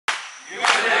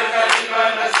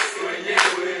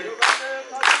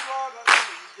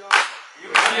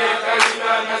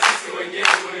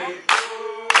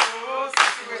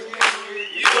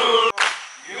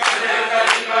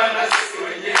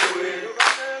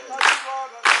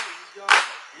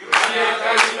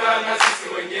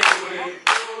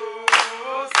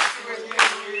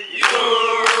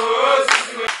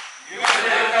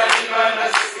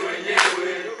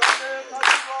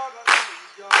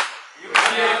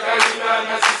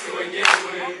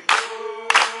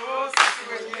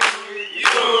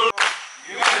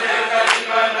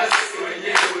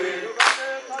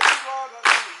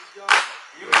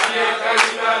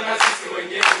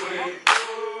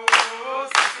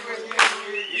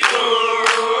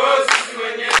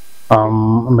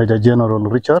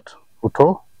Maj.Gen.Richard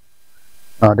Otto,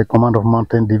 the command of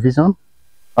Mountain Division,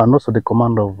 and also the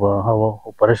command of our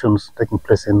operations taking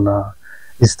place in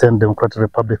Eastern Democratic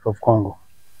Republic of Congo.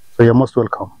 So you're most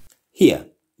welcome. Here,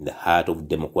 in the heart of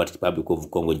Democratic Republic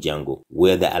of Congo jungle,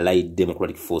 where the Allied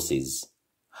Democratic Forces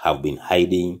have been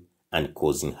hiding and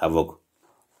causing havoc.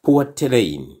 Poor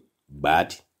terrain,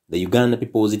 but the Uganda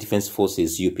People's Defense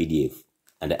Forces UPDF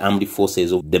and the Armed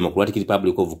Forces of Democratic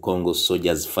Republic of Congo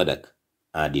soldiers FARDC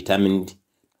are determined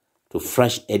to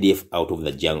flush ADF out of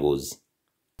the jungles.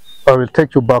 I will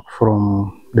take you back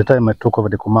from the time I took over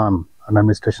the command and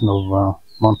administration of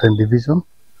Mountain Division.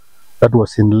 That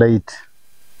was in late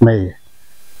May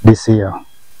this year.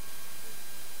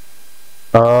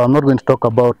 I'm not going to talk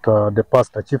about the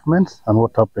past achievements and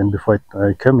what happened before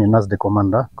I came in as the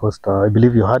commander, because I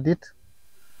believe you had it.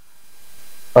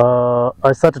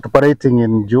 I started operating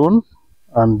in June,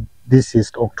 and this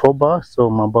is October, so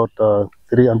I'm about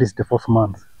 3, and this is the 4th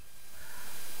month.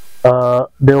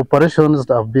 The operations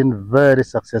have been very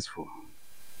successful.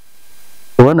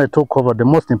 When I took over, the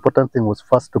most important thing was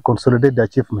first to consolidate the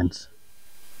achievements,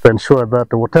 to ensure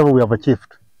that whatever we have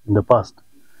achieved in the past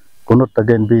could not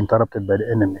again be interrupted by the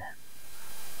enemy.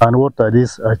 And what are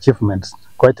these achievements?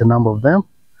 Quite a number of them.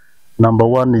 Number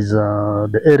one is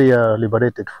the area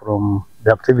liberated from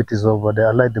the activities of the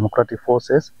Allied Democratic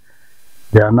Forces.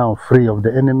 They are now free of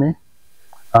the enemy.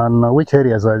 And which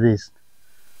areas are these?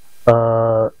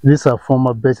 These are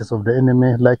former bases of the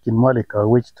enemy, like in Malika,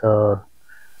 which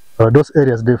those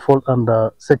areas, they fall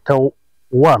under Sector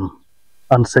 1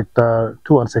 and Sector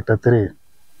 2 and Sector 3.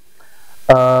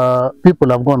 People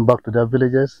have gone back to their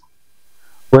villages.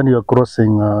 When you are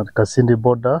crossing the Kasindi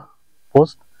border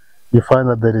post, you find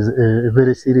that there is a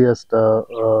very serious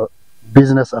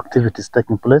business activities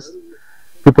taking place.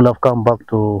 People have come back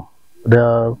to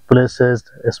their places,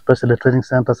 especially training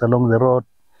centers along the road,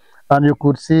 and you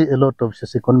could see a lot of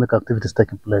socio-economic activities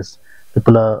taking place.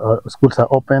 Schools are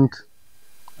opened,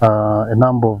 a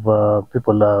number of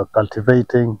people are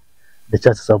cultivating, the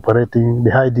churches are operating,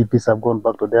 the IDPs have gone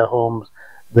back to their homes,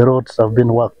 the roads have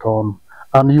been worked on,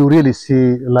 and you really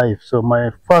see life. So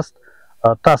my first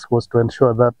task was to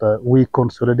ensure that we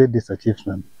consolidate this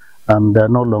achievement and they are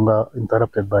no longer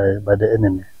interrupted by the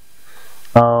enemy.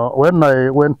 When I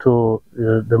went to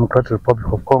the Democratic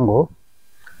Republic of Congo,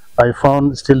 I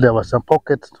found still there were some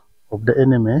pockets of the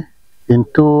enemy in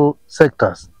 2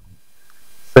 sectors.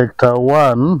 Sector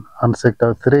 1 and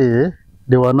Sector 3,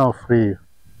 they were now free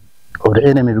of the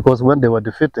enemy, because when they were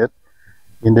defeated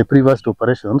in the previous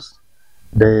operations,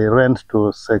 they ran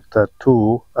to Sector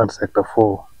 2 and Sector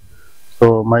 4.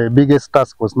 So my biggest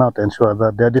task was now to ensure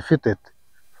that they are defeated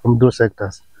from those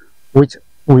sectors, which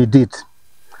we did.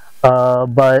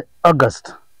 By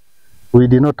August, we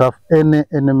did not have any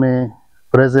enemy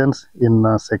presence in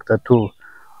Sector 2.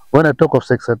 When I talk of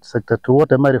Sector 2,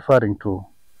 what am I referring to?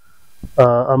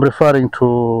 I'm referring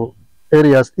to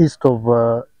areas east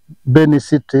of Beni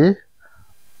City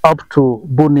up to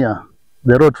Bunia,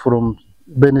 the road from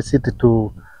Beni City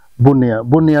to Bunia.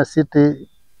 Bunia City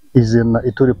is in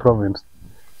Ituri province.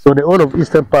 So the whole of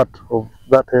eastern part of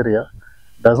that area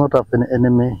does not have any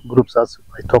enemy groups as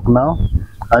I talk now.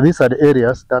 And these are the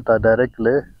areas that are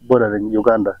directly bordering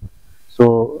Uganda.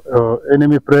 So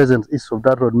enemy presence east of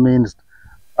that road means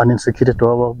an insecurity to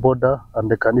our border,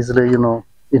 and they can easily,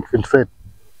 infiltrate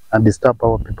and disturb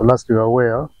our people. As you are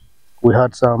aware, we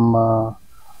had some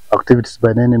activities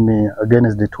by the enemy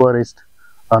against the tourists,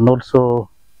 and also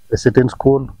a certain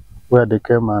school where they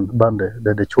came and banned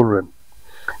the children.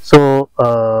 So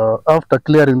after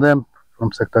clearing them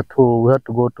from Sector 2, we had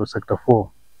to go to Sector 4.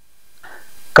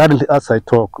 Currently, as I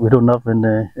talk, we don't have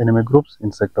any enemy groups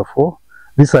in Sector 4.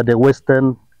 These are the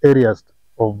western areas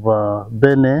of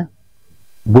Beni,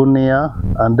 Bunia,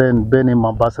 and then Beni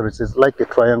Mombasa. It's like a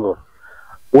triangle.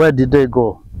 Where did they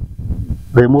go?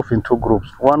 They moved in 2 groups.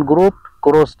 One group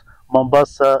crossed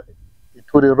Mombasa,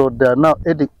 Ituri Road. They are now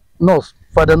heading north,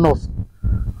 further north,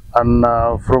 And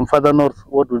from further north,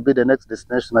 what will be the next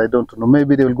destination, I don't know.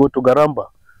 Maybe they will go to Garamba,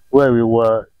 where we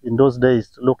were in those days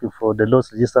looking for the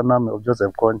lost registered army of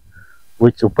Joseph Kony,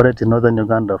 which operated in northern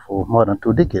Uganda for more than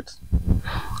 2 decades.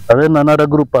 And then another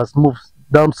group has moved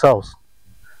down south,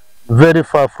 very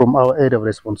far from our area of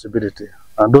responsibility.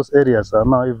 And those areas are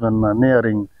now even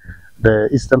nearing the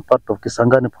eastern part of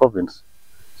Kisangani province.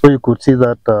 So you could see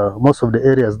that most of the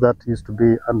areas that used to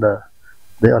be under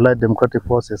the Allied Democratic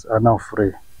Forces are now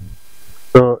free.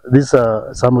 So these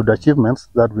are some of the achievements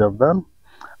that we have done.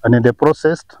 And in the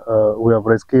process, we have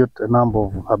rescued a number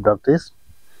of abductees.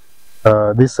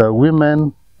 These are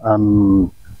women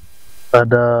and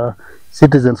other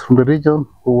citizens from the region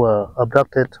who were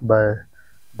abducted by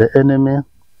the enemy.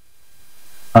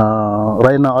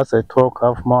 Right now, as I talk,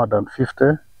 I have more than 50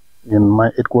 in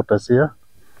my headquarters here.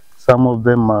 Some of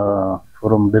them are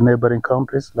from the neighboring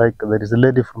countries, like there is a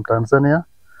lady from Tanzania.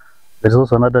 There's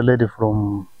also another lady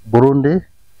from Burundi.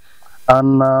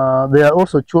 And there are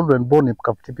also children born in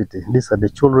captivity. These are the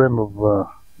children of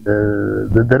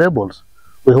the rebels.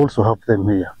 We also have them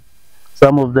here.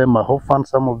 Some of them are orphans,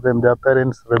 some of them, their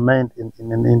parents remained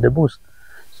in the bush.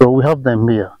 So we have them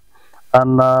here.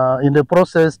 And in the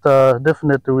process,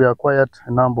 definitely we acquired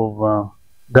a number of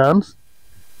guns,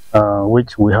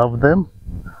 which we have them.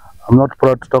 I'm not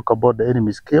proud to talk about the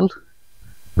enemy's killed,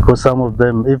 because some of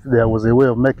them, if there was a way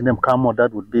of making them come out,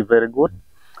 that would be very good.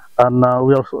 And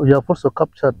we have also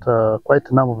captured quite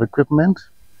a number of equipment.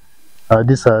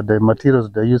 These are the materials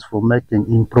they use for making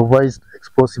improvised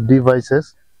explosive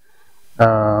devices,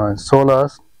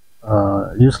 solars,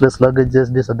 useless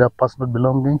luggages. These are their personal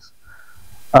belongings.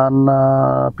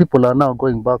 And people are now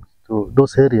going back to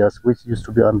those areas which used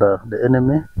to be under the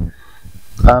enemy.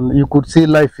 And you could see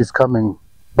life is coming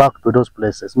back to those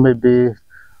places. Maybe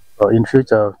in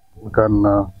future we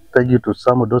can take you to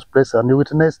some of those places and you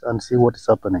witness and see what is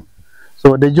happening.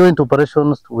 So the joint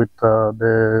operations with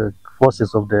the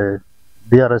forces of the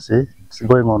DRC is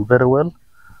going on very well,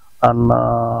 and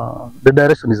the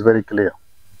direction is very clear.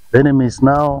 The enemy is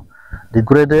now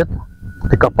degraded.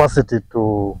 The capacity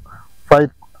to fight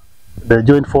the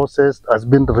joint forces has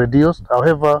been reduced.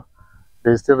 However,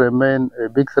 they still remain a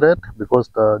big threat because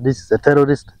this is a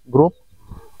terrorist group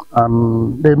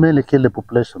and they mainly kill the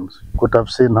populations. You could have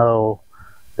seen how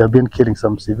they have been killing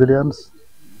some civilians,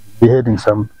 beheading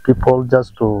some people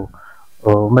just to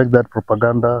make that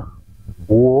propaganda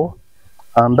war,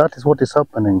 and that is what is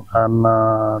happening. And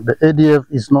the ADF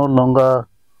is no longer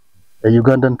a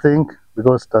Ugandan thing,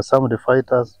 because some of the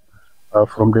fighters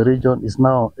from the region is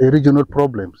now a regional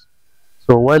problem.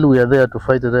 So while we are there to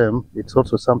fight them, it's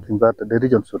also something that the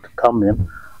region should come in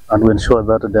and we ensure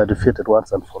that they are defeated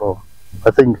once and for all.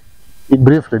 I think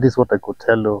briefly this is what I could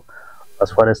tell you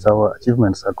as far as our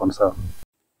achievements are concerned.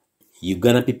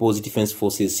 Uganda People's Defense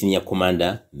Forces Senior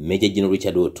Commander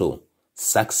Maj.Gen.Richard Otto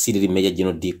succeeded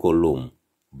Maj.Gen. D. Colum,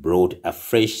 brought a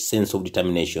fresh sense of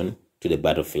determination to the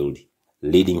battlefield,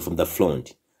 leading from the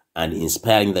front and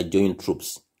inspiring the joint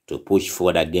troops to push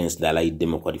forward against the Allied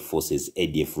Democratic Forces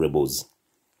ADF rebels.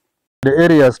 The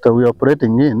areas that we are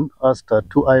operating in has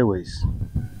 2 highways.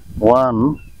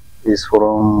 One is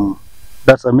from,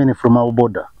 from our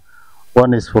border.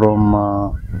 One is from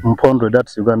Mpondwe,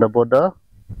 that's Uganda border.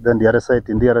 Then the other side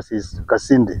in DRC is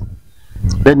Kasindi.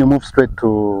 Then you move straight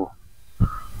to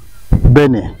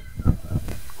Beni,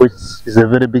 which is a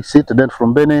very big city. Then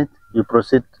from Beni, you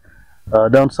proceed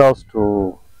down south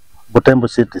to Butembo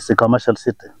city, it's a commercial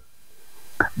city.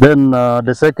 Then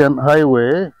the second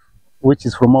highway, which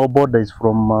is from our border, is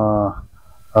from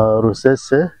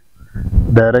Rusese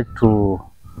direct to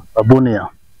Bunia.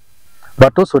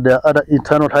 But also there are other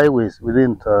internal highways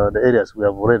within the areas we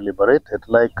have already liberated,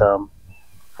 like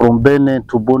from Beni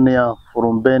to Bunia,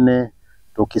 from Beni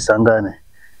to Kisangani.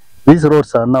 These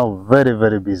roads are now very,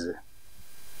 very busy.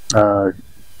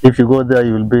 If you go there,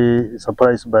 you will be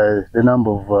surprised by the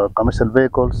number of commercial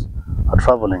vehicles are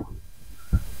traveling,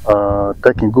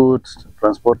 taking goods,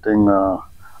 transporting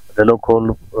the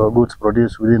local goods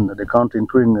produced within the country,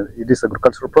 including these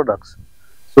agricultural products.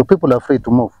 So people are free to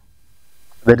move.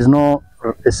 There is no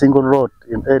a single road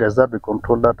in areas that we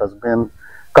control that has been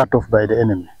cut off by the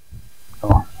enemy.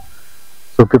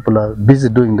 So people are busy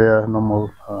doing their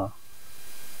normal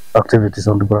activities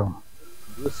on the ground.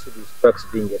 Do you see these trucks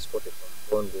being escorted from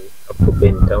Congo up to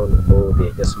Beni town, or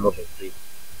they're just moving free?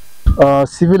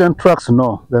 Civilian trucks,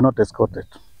 no, they're not escorted.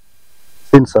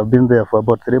 Since I've been there for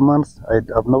about 3 months,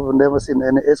 I've never seen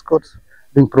any escorts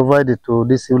being provided to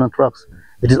these civilian trucks.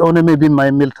 It is only maybe my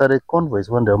military convoys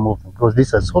when they're moving, because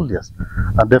these are soldiers,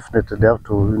 and definitely they have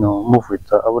to, move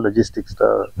with our logistics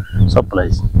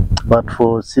supplies. But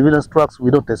for civilian trucks,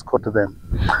 we don't escort them.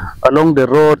 Along the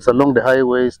roads, along the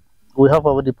highways, we have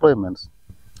our deployments.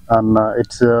 And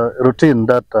it's a routine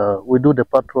that we do the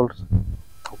patrols,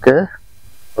 okay?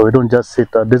 We don't just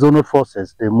sit. The zonal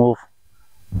forces, they move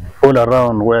all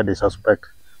around where they suspect.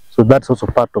 So that's also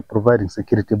part of providing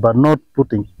security, but not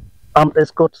putting armed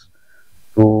escorts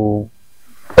to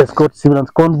escort civilian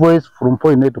convoys from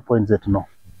point A to point Z, no.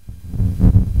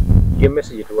 Your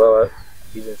message to our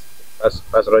business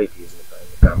personalities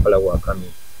in Kampala who are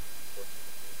coming,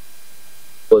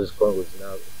 because Congo is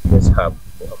now this hub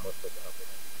for most of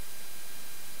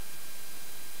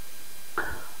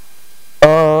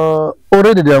Africa.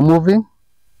 Already they are moving,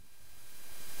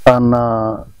 and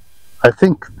I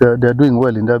think they're doing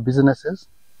well in their businesses.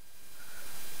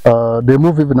 They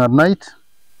move even at night.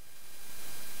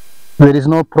 There is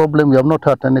no problem. We have not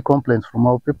had any complaints from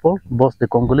our people, both the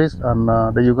Congolese and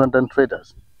the Ugandan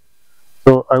traders.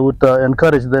 So I would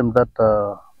encourage them that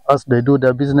as they do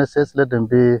their businesses, let them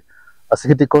be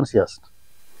security conscious.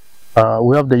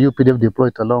 We have the UPDF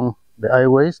deployed along the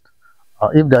highways.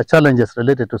 If there are challenges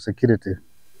related to security,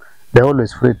 they're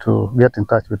always free to get in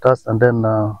touch with us, and then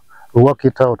we work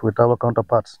it out with our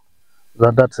counterparts.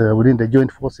 That's within the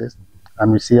joint forces,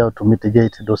 and we see how to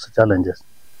mitigate those challenges.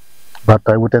 But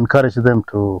I would encourage them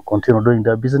to continue doing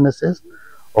their businesses,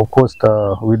 of course,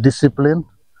 with discipline,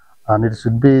 and it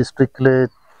should be strictly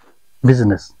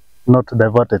business, not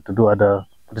diverted to do other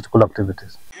political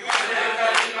activities.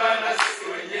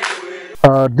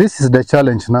 This is the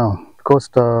challenge now, because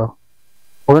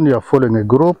when you are following a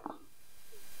group,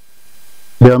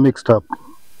 they are mixed up.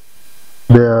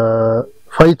 They are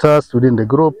fighters within the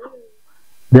group,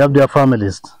 they have their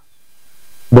families,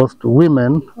 both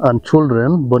women and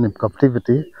children born in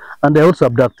captivity, and they are also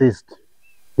abductees,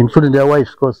 including their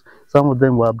wives, because some of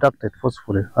them were abducted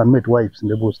forcefully and made wives in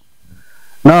the bush.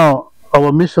 Now,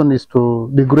 our mission is to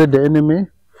degrade the enemy,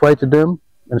 fight them,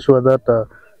 ensure that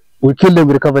we kill them,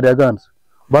 recover their guns.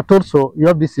 But also, you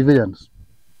have the civilians.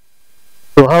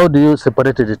 So how do you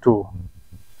separate the two?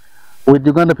 With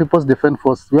Uganda People's Defense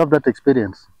Force, we have that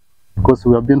experience, because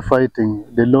we have been fighting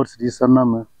the Lord's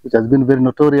Disarmament, which has been very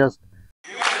notorious.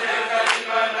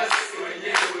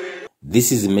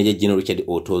 This is Maj.Gen.Richard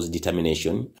Otto's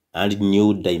determination and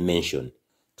new dimension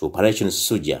to Operation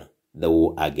Shujaa, the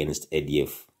war against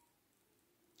ADF.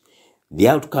 The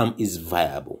outcome is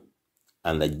viable,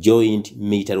 and the joint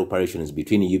military operations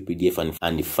between UPDF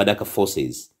and FARDC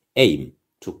forces aim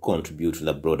to contribute to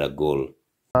the broader goal.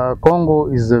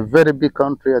 Congo is a very big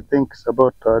country. I think it's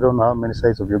about, I don't know how many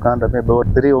size of Uganda, maybe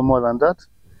about 3 or more than that.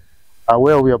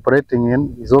 Where we are operating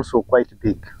in is also quite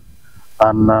big.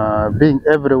 And being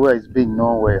everywhere is being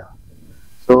nowhere.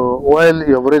 So while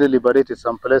you have already liberated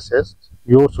some places,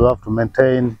 you also have to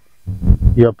maintain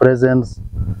your presence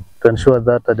to ensure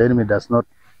that the enemy does not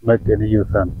make any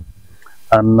U-turn.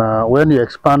 And when you're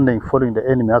expanding, following the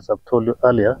enemy, as I've told you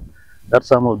earlier, that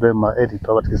some of them are heading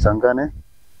towards Kisangani,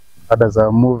 others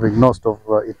are moving north of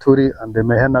Ituri, and they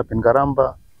may end up in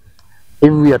Garamba.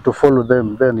 If we are to follow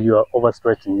them, then you are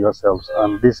overstretching yourselves,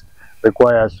 and this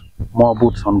requires more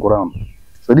boots on ground.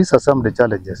 So these are some of the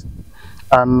challenges.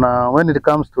 And when it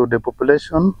comes to the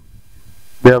population,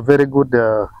 they are very good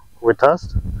with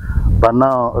us, but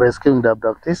now rescuing the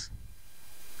abductees,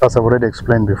 as I've already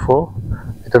explained before,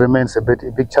 it remains a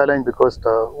big challenge, because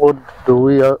what do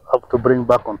we have to bring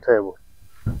back on table?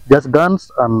 Just guns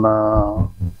and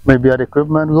maybe other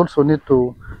equipment. We also need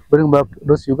to bring back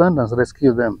those Ugandans,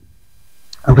 rescue them,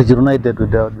 and reunite them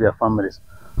with their families.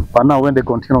 But now when they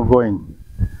continue going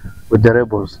with the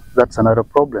rebels, that's another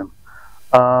problem.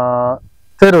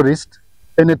 Terrorists,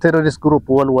 any terrorist group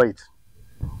worldwide,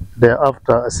 they're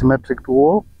after a symmetric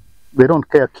war. They don't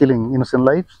care killing innocent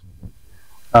lives.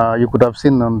 You could have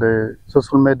seen on the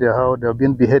social media how they have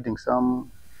been beheading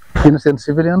some innocent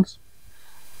civilians.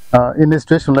 In a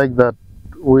situation like that,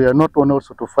 we are not only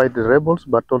also to fight the rebels,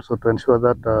 but also to ensure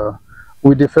that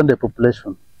we defend the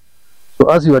population. So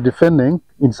as you are defending,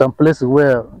 in some places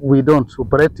where we don't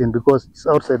operate in, because it's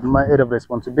outside my area of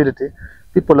responsibility,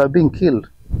 people are being killed,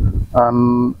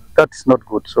 and that is not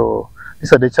good. So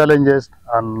these are the challenges,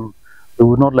 and we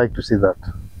would not like to see that.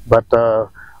 But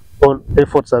all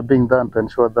efforts are being done to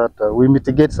ensure that we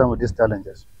mitigate some of these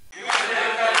challenges.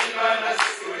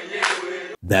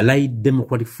 The Allied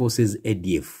Democratic Forces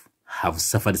ADF have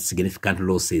suffered significant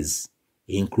losses,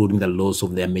 including the loss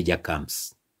of their major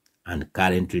camps, and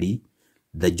currently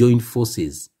the joint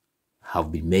forces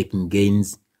have been making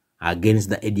gains against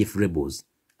the ADF rebels,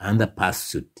 and the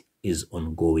pursuit is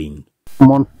ongoing.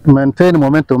 Maintain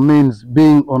momentum means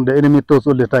being on the enemy toes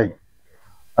all the time,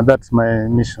 and that's my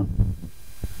mission.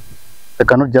 They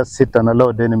cannot just sit and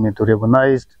allow the enemy to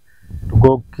reorganize, to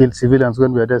go kill civilians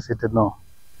when we are there seated. No.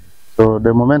 So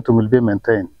the momentum will be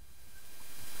maintained.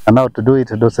 And how to do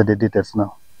it, those are the details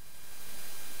now.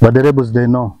 But the rebels, they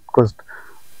know, because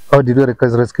how did we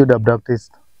rescue the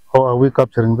abductees? How are we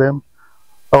capturing them?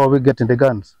 How are we getting the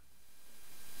guns?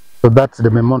 So that's the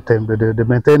momentum, the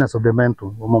maintenance of the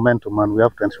momentum, and we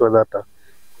have to ensure that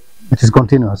it is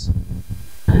continuous.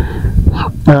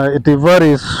 It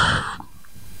varies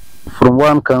from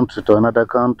one country to another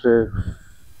country,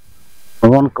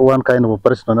 from one kind of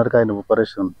operation to another kind of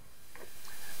operation.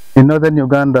 In northern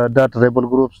Uganda, that rebel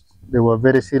groups, they were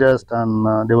very serious,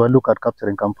 and they were looking at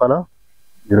capturing Kampala.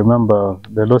 You remember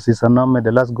the losses in army,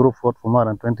 the last group fought for more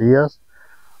than 20 years,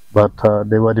 but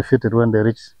they were defeated when they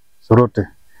reached Soroti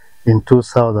in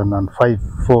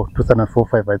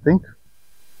 2004-5, I think.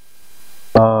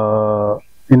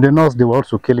 In the north, they were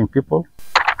also killing people.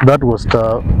 That was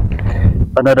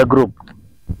another group.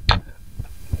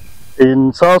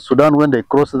 In South Sudan, when they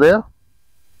crossed there,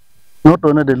 not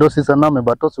only the losses and army,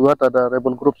 but also what other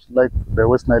rebel groups like the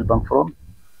West Nile Bank Front.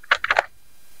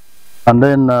 And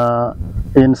then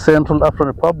in Central African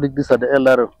Republic, these are the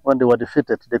LR. When they were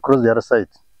defeated, they crossed the other side.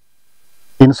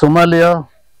 In Somalia,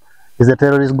 is a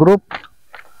terrorist group,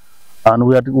 and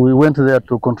we went there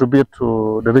to contribute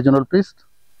to the regional peace,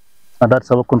 and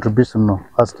that's our contribution now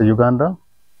as to Uganda.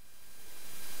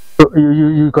 So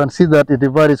you can see that it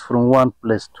varies from one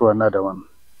place to another one.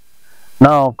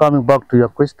 Now, coming back to your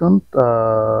question,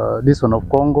 this one of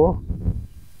Congo,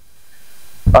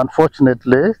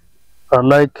 unfortunately,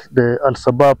 unlike the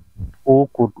Al-Shabaab, who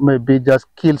could maybe just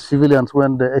kill civilians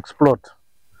when they explode,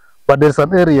 but there's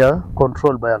an area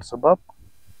controlled by Al-Shabaab.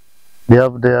 They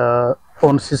have their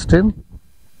own system.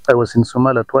 I was in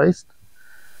Somalia twice.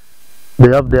 They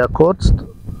have their courts,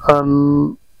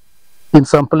 and in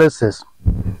some places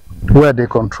where they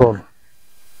control,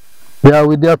 they are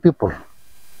with their people.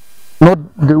 Not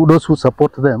those who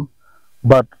support them,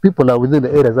 but people are within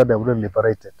the areas that they have already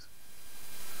liberated.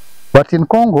 But in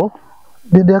Congo,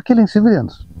 they are killing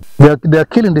civilians. They are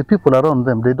killing the people around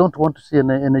them. They don't want to see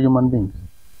any human beings.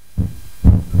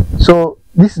 So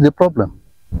this is the problem.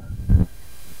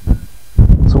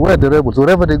 So where the rebels,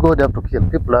 wherever they go, they have to kill.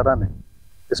 People are running,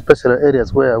 especially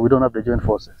areas where we don't have the joint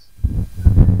forces.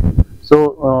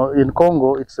 So in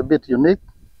Congo, it's a bit unique,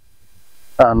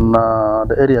 and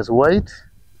the area is wide.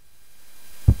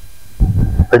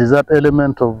 There is that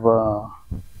element of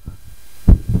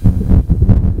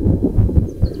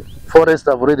forest.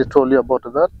 I've already told you about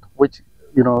that, which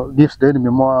gives the enemy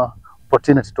more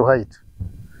opportunity to hide.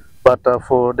 But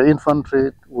for the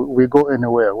infantry, we go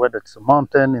anywhere, whether it's a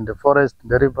mountain, in the forest, in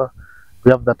the river,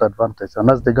 we have that advantage. And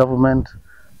as the government,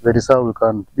 that is how we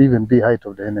can even be height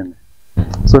of the enemy.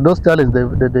 So those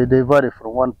challenges, they vary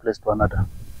from one place to another.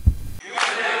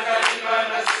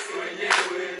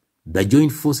 The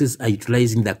joint forces are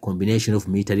utilizing the combination of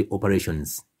military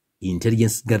operations,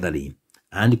 intelligence gathering,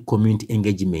 and community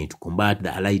engagement to combat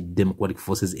the Allied Democratic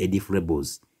Forces ADF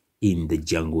rebels in the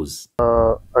jungles.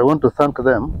 I want to thank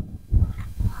them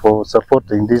for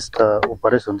supporting these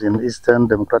operations in Eastern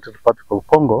Democratic Republic of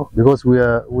Congo, because we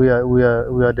are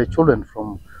the children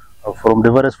from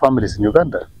the various families in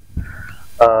Uganda.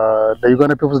 The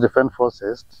Uganda People's Defense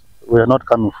Forces, we are not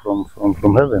coming from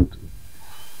heaven.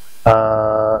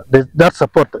 That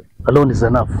support alone is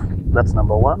enough. That's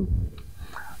number one.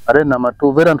 And then number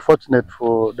two, very unfortunate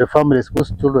for the families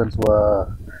whose children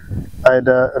were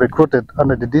either recruited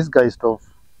under the disguise of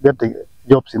getting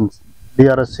jobs in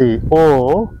DRC,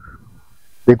 or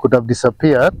they could have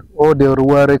disappeared, or they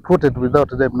were recruited without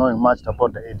them knowing much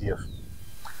about the ADF.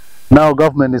 Now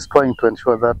government is trying to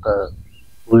ensure that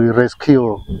we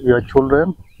rescue your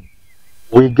children,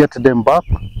 we get them back,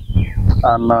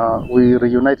 and we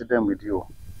reunite them with you.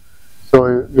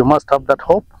 So you must have that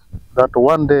hope that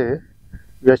one day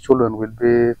your children will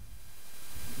be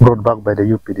brought back by the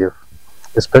UPDF,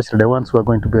 especially the ones who are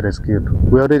going to be rescued.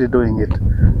 We are already doing it.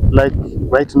 Like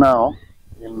right now,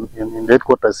 in the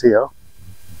headquarters here,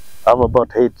 I have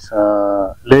about 8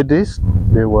 ladies.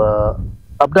 They were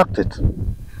abducted.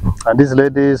 And these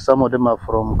ladies, some of them are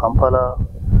from Kampala,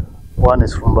 one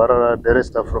is from Barara, the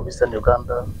rest are from Eastern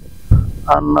Uganda.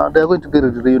 And they're going to be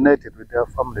reunited with their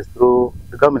families through,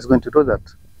 the government is going to do that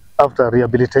after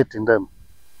rehabilitating them.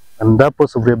 And that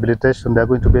process of rehabilitation, they're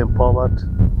going to be empowered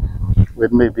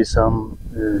with maybe some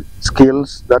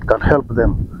skills that can help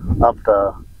them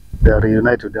after they are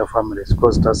reunited with their families.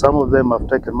 Because some of them have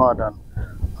taken more than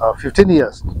 15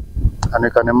 years. And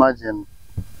you can imagine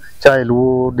a child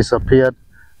who disappeared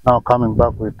now coming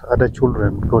back with other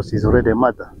children because he's already a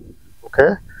mother.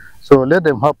 Okay? So let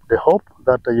them have the hope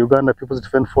that Uganda People's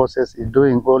Defense Forces is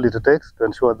doing all it takes to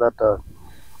ensure that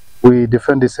we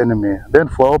defend this enemy. Then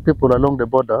for our people along the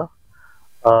border,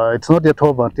 it's not yet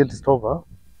over until it's over.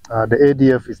 The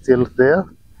ADF is still there.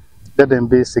 Let them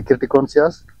be security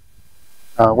conscious.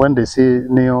 When they see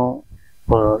new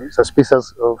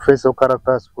suspicious face or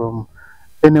characters from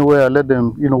anywhere, let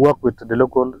them work with the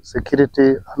local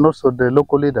security and also the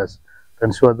local leaders to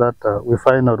ensure that we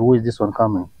find out who is this one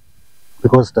coming.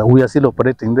 Because we are still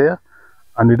operating there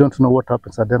and we don't know what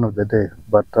happens at the end of the day.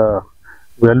 But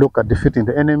we are looking at defeating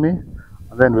the enemy,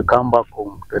 and then we come back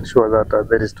home to ensure that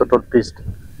there is total peace,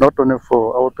 not only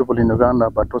for our people in Uganda,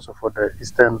 but also for the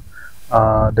Eastern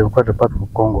Democratic Republic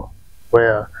of Congo,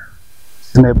 where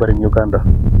it's neighboring Uganda.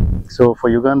 So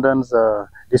for Ugandans,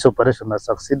 this operation has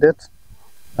succeeded.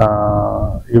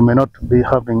 You may not be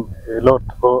having a lot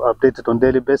or updated on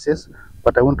daily basis,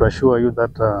 but I want to assure you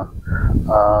that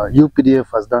UPDF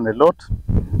has done a lot.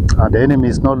 The enemy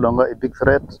is no longer a big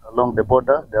threat along the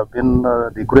border. They have been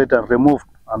degraded and removed,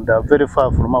 and they are very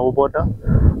far from our border,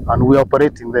 and we are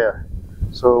operating there.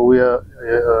 So we are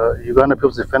Uganda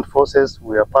People's Defense Forces.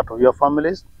 We are part of your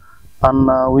families,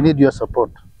 and we need your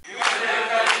support.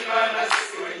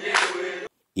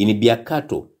 In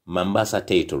Biakato, Mambasa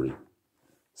Territory,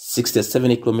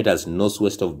 67 kilometers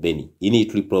northwest of Beni, in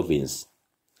Ituri province,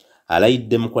 Allied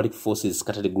Democratic Forces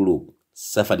scattered group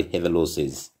suffered heavy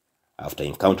losses after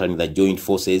encountering the joint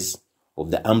forces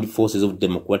of the Armed Forces of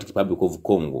Democratic Republic of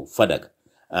Congo, FARDC,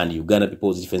 and Uganda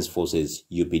People's Defense Forces,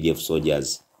 UPDF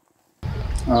soldiers.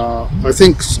 I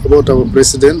think about our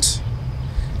president,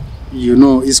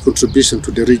 his contribution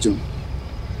to the region.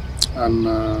 And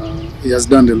he has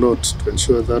done a lot to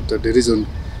ensure that the region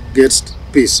gets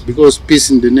peace, because peace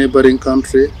in the neighboring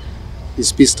country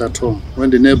is peace at home. When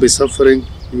the neighbor is suffering,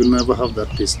 you will never have that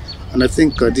peace. And I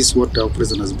think this is what our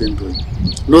president has been doing.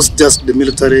 Not just the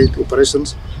military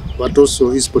operations, but also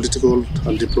his political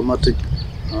and diplomatic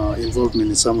involvement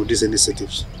in some of these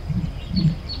initiatives.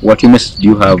 What message do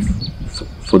you have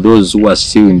for those who are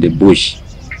still in the bush,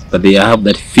 but they have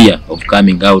that fear of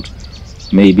coming out?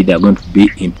 Maybe they are going to be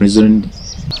imprisoned?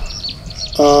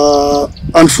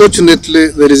 Unfortunately,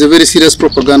 there is a very serious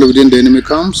propaganda within the enemy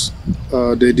camps.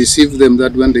 They deceive them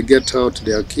that when they get out,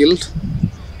 they are killed.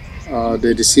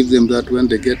 They deceive them that when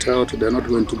they get out, they are not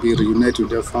going to be reunited with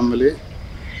their family.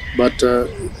 But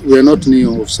we are not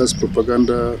new of such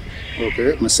propaganda,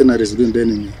 mercenaries within the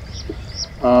enemy.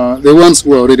 The ones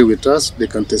who are already with us, they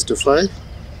can testify.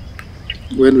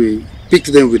 When we pick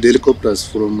them with helicopters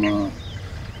from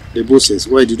the bushes,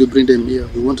 why did you bring them here?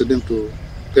 We wanted them to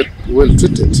get well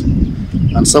treated.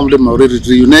 And some of them are already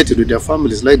reunited with their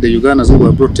families, like the Ugandans who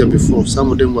were brought here before.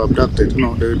 Some of them were abducted,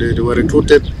 they were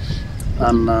recruited,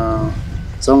 and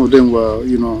some of them were,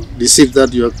 deceived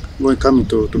that you are coming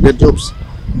to get jobs,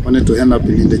 wanted to end up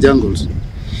in the jungles.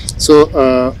 So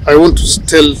I want to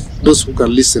tell those who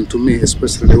can listen to me,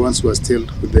 especially the ones who are still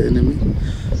with the enemy,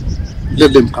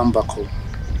 let them come back home.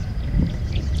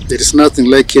 There is nothing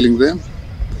like killing them.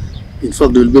 In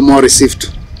fact, they will be more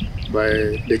received by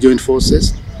the joint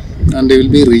forces, and they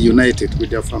will be reunited with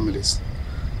their families.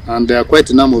 And there are quite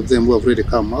a number of them who have already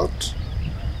come out.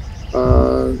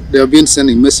 They have been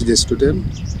sending messages to them.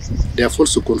 They have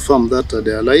also confirmed that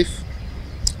they are alive,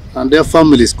 and their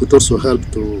families could also help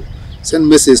to send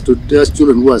messages to their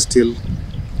children who are still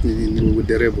with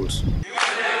the rebels.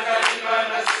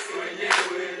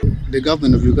 The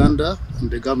government of Uganda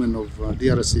and the government of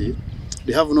DRC,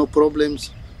 they have no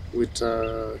problems with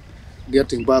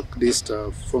getting back these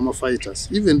former fighters.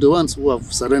 Even the ones who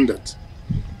have surrendered,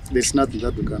 there's nothing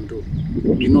that we can do.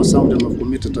 We know some of them have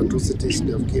committed atrocities,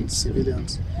 they have killed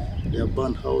civilians, they have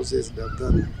burned houses, they have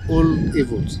done all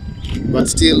evils. But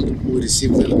still, we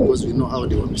receive them because we know how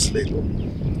they were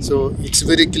slain. So it's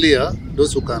very clear,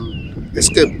 those who can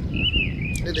escape,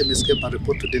 let them escape and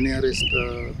report to the nearest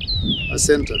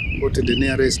center or to the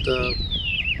nearest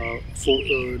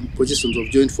positions of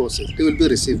joint forces. They will be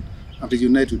received and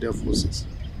reunite with their forces.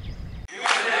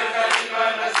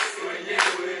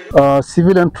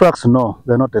 Civilian trucks, no,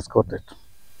 they're not escorted.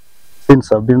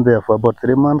 Since I've been there for about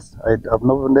 3 months, I've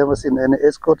never seen any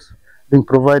escorts being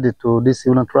provided to these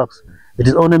civilian trucks. It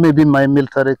is only maybe my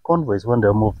military convoys when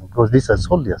they're moving, because these are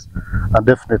soldiers, and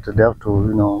definitely they have to,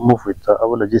 move with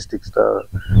our logistics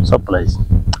supplies.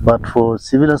 But for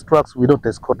civilian trucks, we don't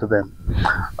escort them.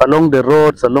 Along the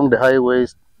roads, along the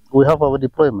highways, we have our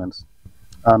deployments,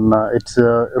 and it's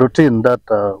a routine that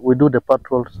we do the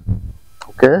patrols.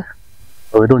 Okay,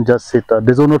 we don't just sit. The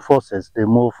zonal forces, they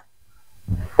move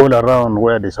all around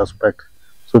where they suspect.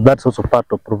 So that's also part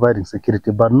of providing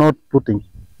security, but not putting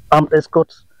armed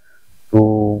escorts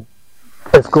to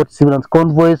escort civilian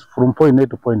convoys from point A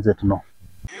to point Z, no.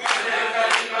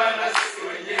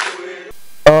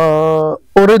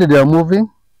 Already they are moving,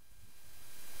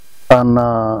 and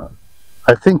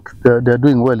I think they're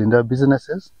doing well in their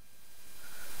businesses.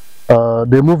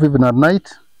 They move even at night.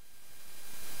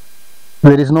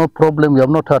 There is no problem. We have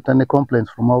not had any complaints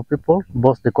from our people,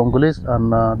 both the Congolese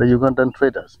and the Ugandan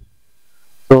traders.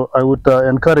 So I would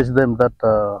encourage them that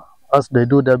as they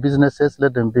do their businesses,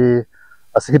 let them be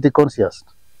security conscious.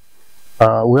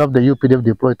 We have the UPDF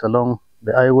deployed along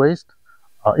the highways.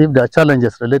 If there are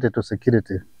challenges related to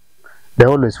security, they're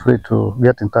always free to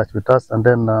get in touch with us, and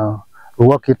then we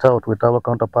work it out with our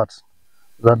counterparts.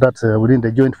 That's within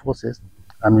the joint forces,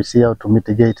 and we see how to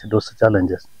mitigate those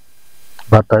challenges.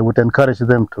 But I would encourage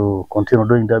them to continue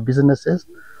doing their businesses,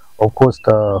 of course,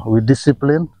 with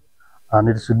discipline, and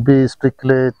it should be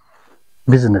strictly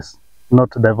business, not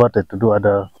diverted to do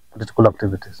other political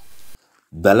activities.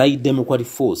 The Allied Democratic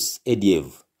Force,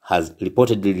 ADF, has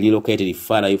reportedly relocated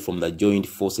far away from the Joint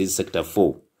Forces Sector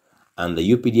 4, and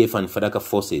the UPDF and FARDC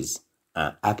forces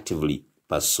are actively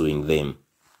pursuing them.